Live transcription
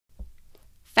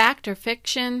Fact or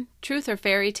fiction, truth or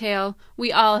fairy tale,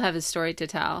 we all have a story to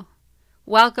tell.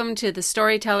 Welcome to the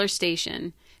Storyteller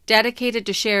Station, dedicated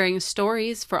to sharing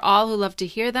stories for all who love to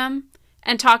hear them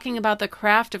and talking about the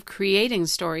craft of creating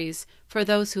stories for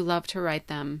those who love to write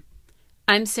them.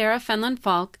 I'm Sarah Fenlon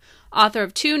Falk, author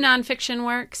of 2 nonfiction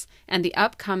works and the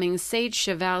upcoming Sage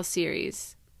Cheval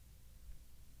series.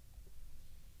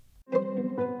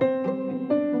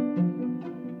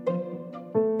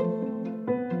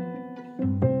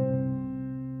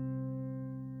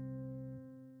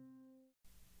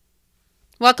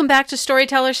 Welcome back to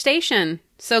Storyteller Station.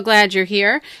 So glad you're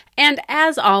here. And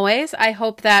as always, I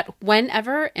hope that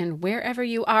whenever and wherever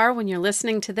you are when you're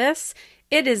listening to this,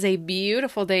 it is a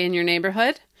beautiful day in your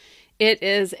neighborhood. It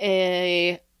is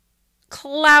a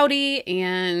cloudy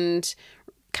and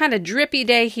kind of drippy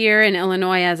day here in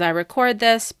Illinois as I record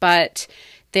this, but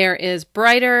there is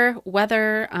brighter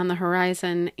weather on the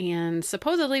horizon and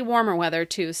supposedly warmer weather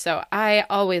too, so I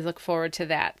always look forward to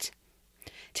that.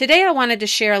 Today I wanted to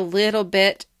share a little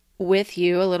bit with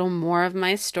you, a little more of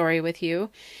my story with you,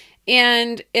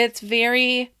 and it's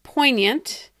very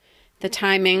poignant, the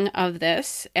timing of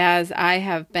this, as I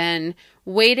have been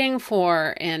waiting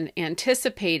for and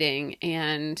anticipating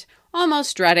and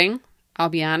almost dreading, I'll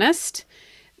be honest,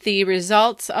 the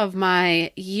results of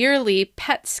my yearly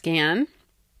PET scan,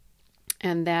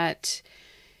 and that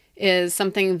is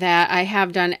something that I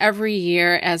have done every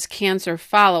year as cancer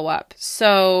follow-up.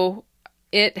 So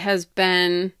it has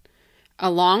been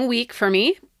a long week for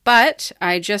me, but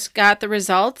I just got the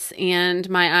results and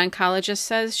my oncologist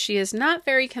says she is not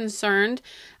very concerned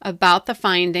about the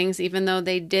findings, even though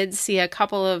they did see a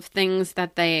couple of things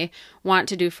that they want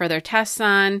to do further tests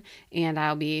on, and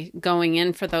I'll be going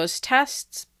in for those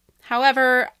tests.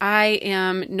 However, I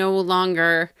am no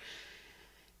longer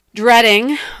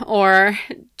dreading or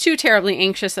too terribly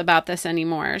anxious about this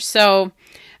anymore. So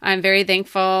I'm very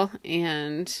thankful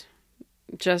and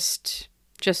just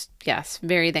yes,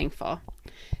 very thankful.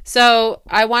 So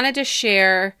I wanted to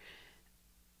share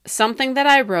something that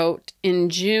I wrote in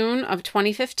June of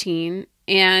 2015,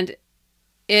 and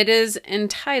it is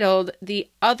entitled The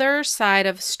Other Side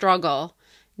of Struggle,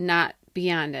 Not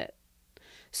Beyond It.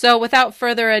 So without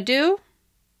further ado,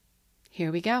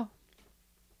 here we go.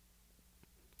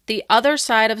 The other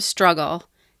side of struggle,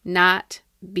 not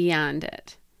beyond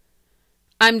it.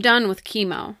 I'm done with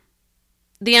chemo.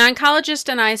 The oncologist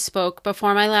and I spoke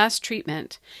before my last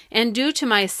treatment, and due to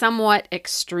my somewhat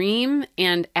extreme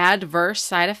and adverse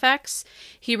side effects,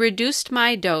 he reduced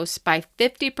my dose by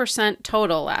 50%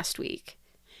 total last week.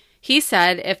 He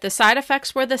said if the side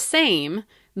effects were the same,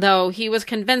 though he was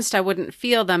convinced I wouldn't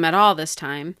feel them at all this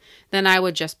time, then I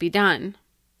would just be done.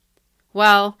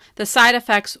 Well, the side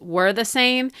effects were the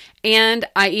same, and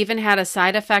I even had a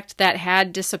side effect that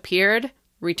had disappeared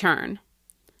return.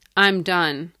 I'm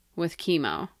done with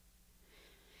chemo.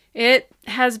 It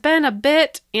has been a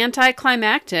bit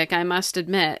anticlimactic, I must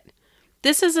admit.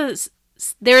 There's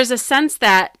a sense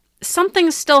that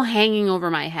something's still hanging over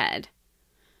my head.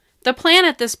 The plan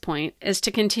at this point is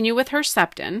to continue with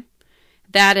Herceptin,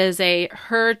 that is a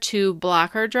HER2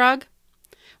 blocker drug,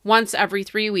 once every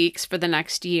 3 weeks for the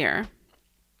next year.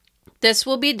 This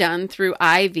will be done through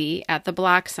IV at the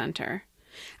Block Center.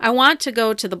 I want to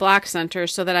go to the Block Center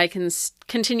so that I can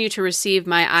continue to receive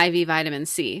my IV vitamin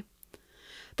C.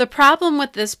 The problem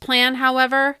with this plan,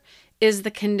 however, is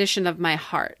the condition of my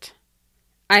heart.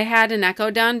 I had an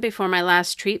echo done before my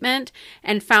last treatment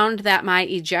and found that my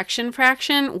ejection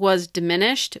fraction was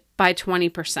diminished by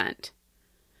 20%.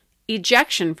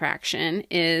 Ejection fraction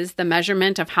is the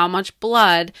measurement of how much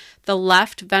blood the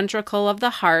left ventricle of the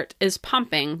heart is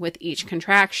pumping with each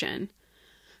contraction.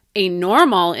 A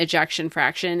normal ejection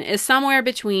fraction is somewhere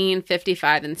between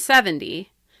 55 and 70.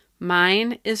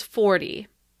 Mine is 40.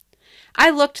 I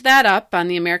looked that up on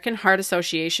the American Heart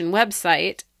Association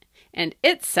website, and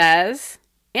it says,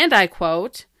 and I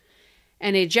quote,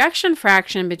 "An ejection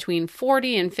fraction between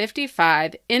 40 and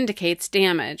 55 indicates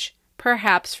damage,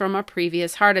 perhaps from a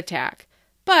previous heart attack,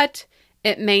 but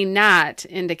it may not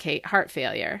indicate heart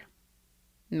failure."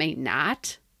 May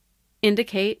not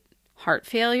indicate heart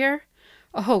failure?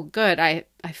 Oh, good. I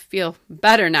feel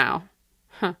better now.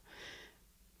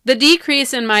 The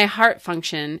decrease in my heart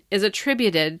function is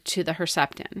attributed to the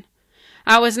Herceptin.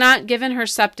 I was not given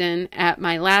Herceptin at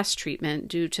my last treatment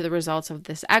due to the results of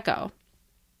this echo.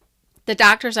 The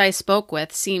doctors I spoke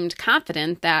with seemed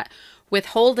confident that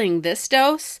withholding this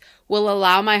dose will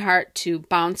allow my heart to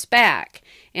bounce back,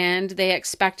 and they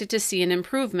expected to see an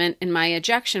improvement in my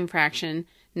ejection fraction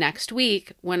next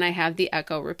week when I have the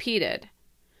echo repeated.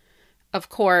 Of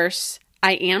course,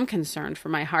 I am concerned for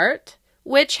my heart,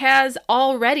 which has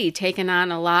already taken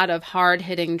on a lot of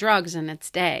hard-hitting drugs in its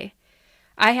day.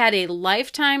 I had a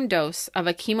lifetime dose of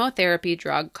a chemotherapy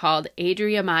drug called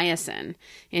adriamycin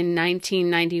in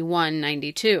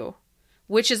 1991-92,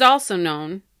 which is also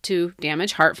known to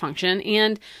damage heart function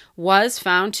and was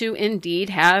found to indeed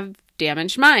have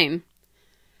damaged mine.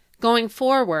 Going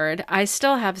forward, I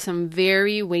still have some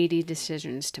very weighty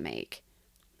decisions to make.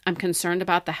 I'm concerned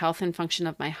about the health and function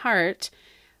of my heart.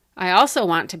 I also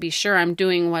want to be sure I'm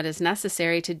doing what is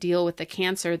necessary to deal with the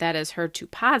cancer that is HER2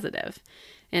 positive,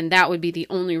 and that would be the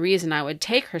only reason I would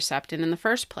take Herceptin in the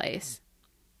first place.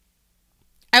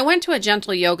 I went to a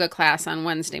gentle yoga class on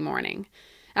Wednesday morning.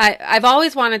 I've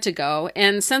always wanted to go,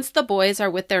 and since the boys are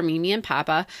with their Mimi and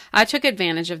Papa, I took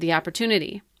advantage of the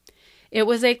opportunity. It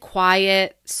was a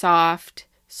quiet, soft,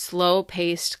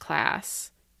 slow-paced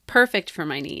class, perfect for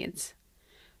my needs.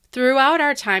 Throughout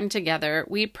our time together,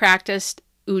 we practiced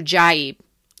Ujjayi,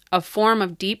 a form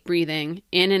of deep breathing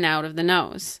in and out of the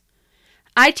nose.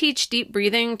 I teach deep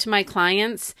breathing to my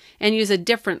clients and use a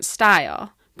different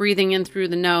style, breathing in through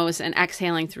the nose and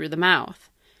exhaling through the mouth.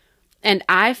 And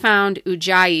I found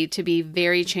Ujjayi to be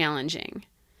very challenging.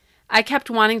 I kept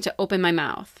wanting to open my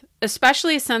mouth,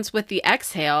 especially since with the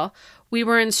exhale, we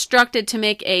were instructed to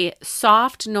make a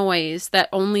soft noise that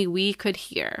only we could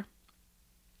hear.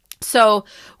 So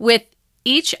with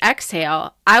each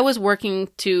exhale, I was working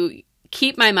to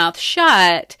keep my mouth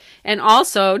shut and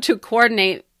also to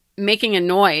coordinate making a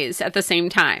noise at the same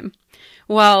time.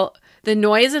 Well, the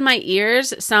noise in my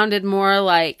ears sounded more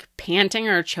like panting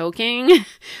or choking,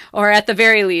 or at the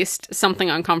very least, something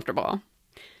uncomfortable.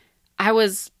 I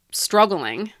was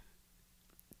struggling.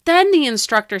 Then the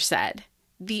instructor said,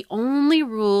 "The only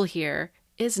rule here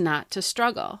is not to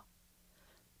struggle.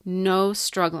 No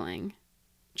struggling.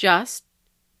 Just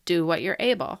do what you're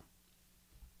able."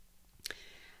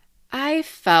 I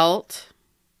felt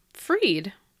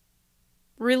freed,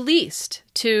 released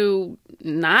to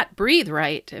not breathe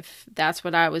right, if that's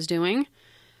what I was doing.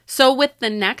 So with the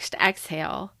next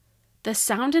exhale, the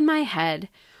sound in my head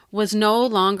was no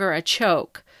longer a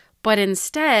choke, but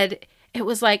instead it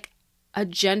was like a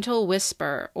gentle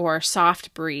whisper or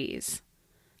soft breeze.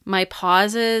 My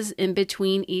pauses in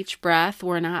between each breath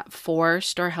were not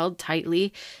forced or held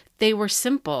tightly. They were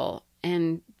simple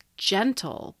and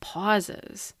gentle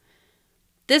pauses.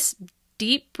 This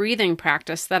deep breathing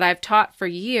practice that I've taught for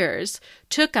years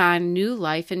took on new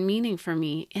life and meaning for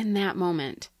me in that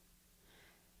moment.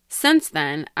 Since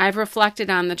then, I've reflected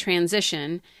on the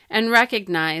transition and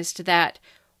recognized that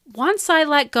once I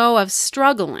let go of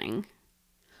struggling,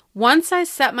 once I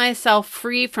set myself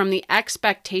free from the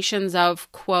expectations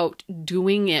of, quote,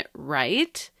 doing it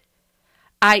right,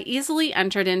 I easily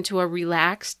entered into a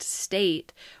relaxed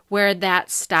state where that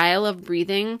style of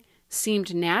breathing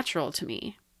seemed natural to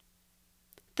me.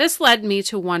 This led me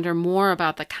to wonder more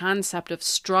about the concept of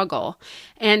struggle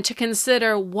and to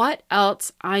consider what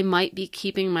else I might be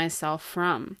keeping myself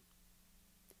from.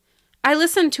 I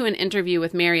listened to an interview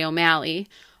with Mary O'Malley,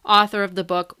 author of the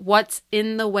book What's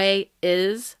in the Way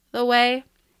is the Way.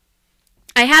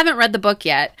 I haven't read the book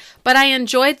yet, but I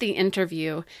enjoyed the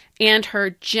interview and her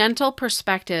gentle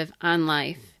perspective on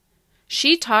life.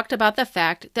 She talked about the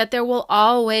fact that there will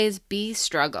always be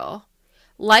struggle.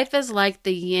 Life is like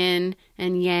the yin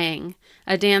and yang,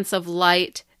 a dance of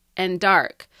light and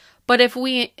dark. But if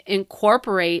we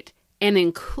incorporate and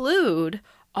include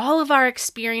all of our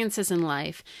experiences in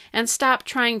life and stop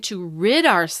trying to rid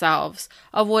ourselves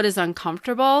of what is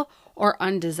uncomfortable or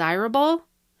undesirable,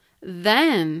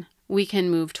 then we can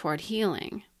move toward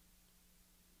healing.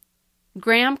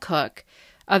 Graham Cook,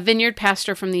 a vineyard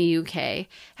pastor from the UK,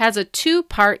 has a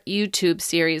 2-part YouTube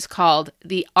series called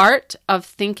The Art of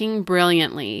Thinking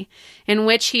Brilliantly, in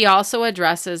which he also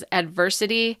addresses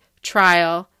adversity,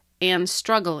 trial, and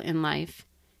struggle in life.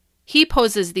 He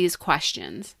poses these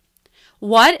questions.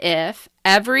 What if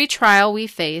every trial we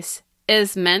face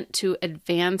is meant to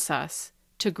advance us,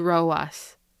 to grow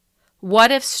us?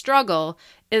 What if struggle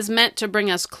is meant to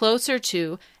bring us closer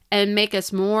to and make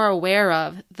us more aware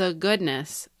of the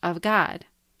goodness of God?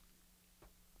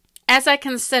 As I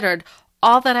considered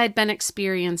all that I'd been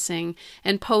experiencing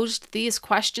and posed these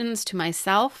questions to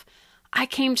myself, I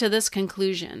came to this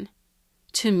conclusion.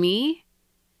 To me,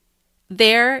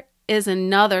 there is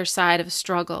another side of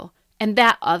struggle, and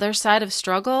that other side of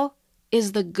struggle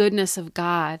is the goodness of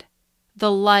God,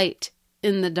 the light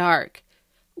in the dark,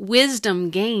 wisdom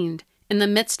gained in the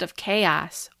midst of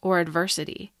chaos or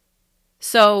adversity.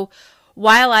 So,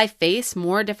 while I face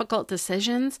more difficult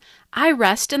decisions, I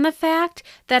rest in the fact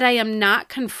that I am not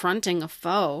confronting a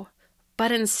foe,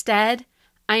 but instead,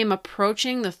 I am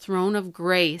approaching the throne of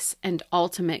grace and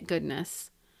ultimate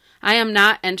goodness. I am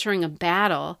not entering a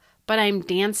battle, but I'm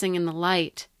dancing in the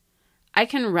light. I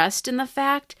can rest in the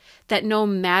fact that no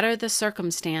matter the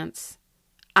circumstance,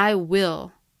 I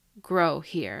will grow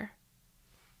here.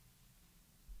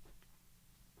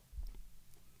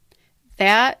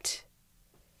 That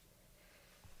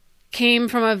came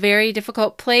from a very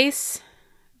difficult place,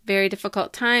 very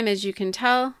difficult time, as you can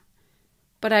tell,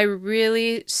 but I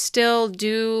really still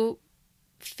do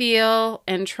feel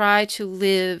and try to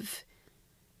live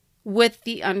with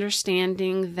the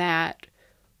understanding that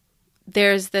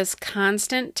there's this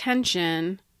constant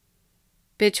tension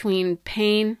between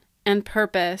pain and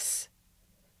purpose,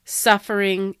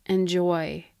 suffering and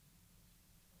joy.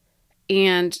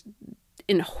 And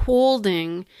in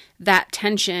holding that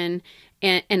tension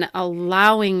and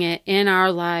allowing it in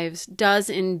our lives does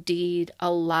indeed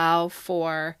allow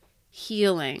for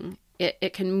healing.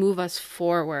 It can move us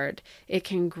forward. It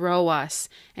can grow us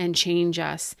and change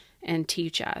us and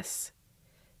teach us.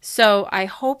 So I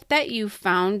hope that you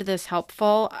found this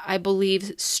helpful. I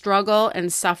believe struggle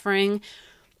and suffering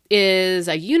is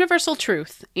a universal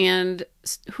truth, and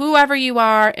whoever you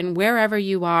are and wherever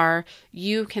you are,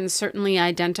 you can certainly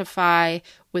identify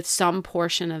with some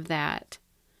portion of that.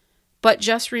 But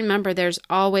just remember, there's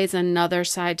always another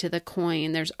side to the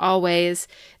coin. There's always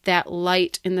that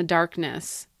light in the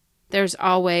darkness. There's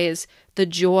always the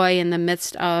joy in the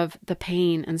midst of the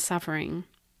pain and suffering.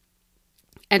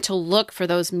 And to look for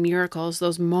those miracles,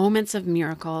 those moments of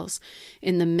miracles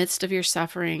in the midst of your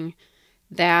suffering,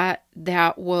 that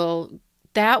will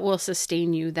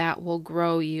sustain you, that will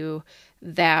grow you,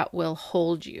 that will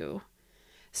hold you.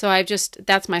 So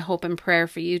that's my hope and prayer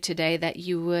for you today, that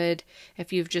you would,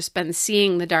 if you've just been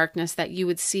seeing the darkness, that you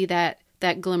would see that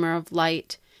glimmer of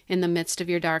light in the midst of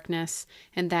your darkness,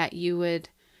 and that you would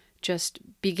just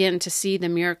begin to see the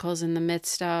miracles in the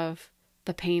midst of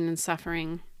the pain and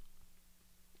suffering.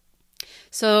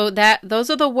 So those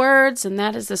are the words, and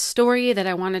that is the story that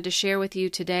I wanted to share with you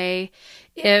today.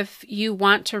 If you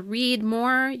want to read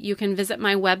more, you can visit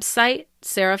my website,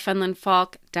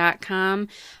 sarahfenlonfalk.com.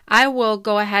 I will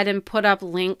go ahead and put up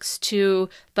links to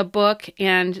the book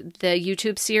and the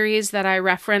YouTube series that I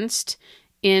referenced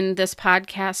in this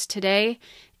podcast today.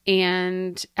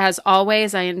 And as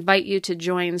always, I invite you to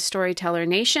join Storyteller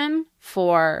Nation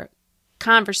for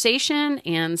conversation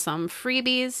and some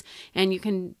freebies, and you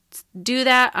can do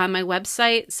that on my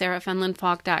website,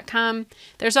 sarahfenlonfalk.com.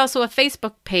 There's also a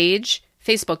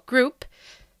Facebook group,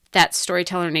 that's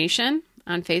Storyteller Nation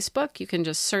on Facebook. You can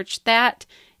just search that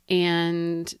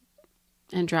and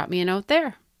drop me a note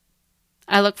there.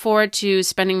 I look forward to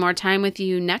spending more time with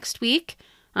you next week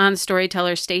on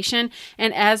Storyteller Station,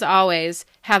 and as always,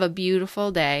 have a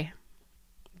beautiful day.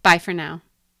 Bye for now.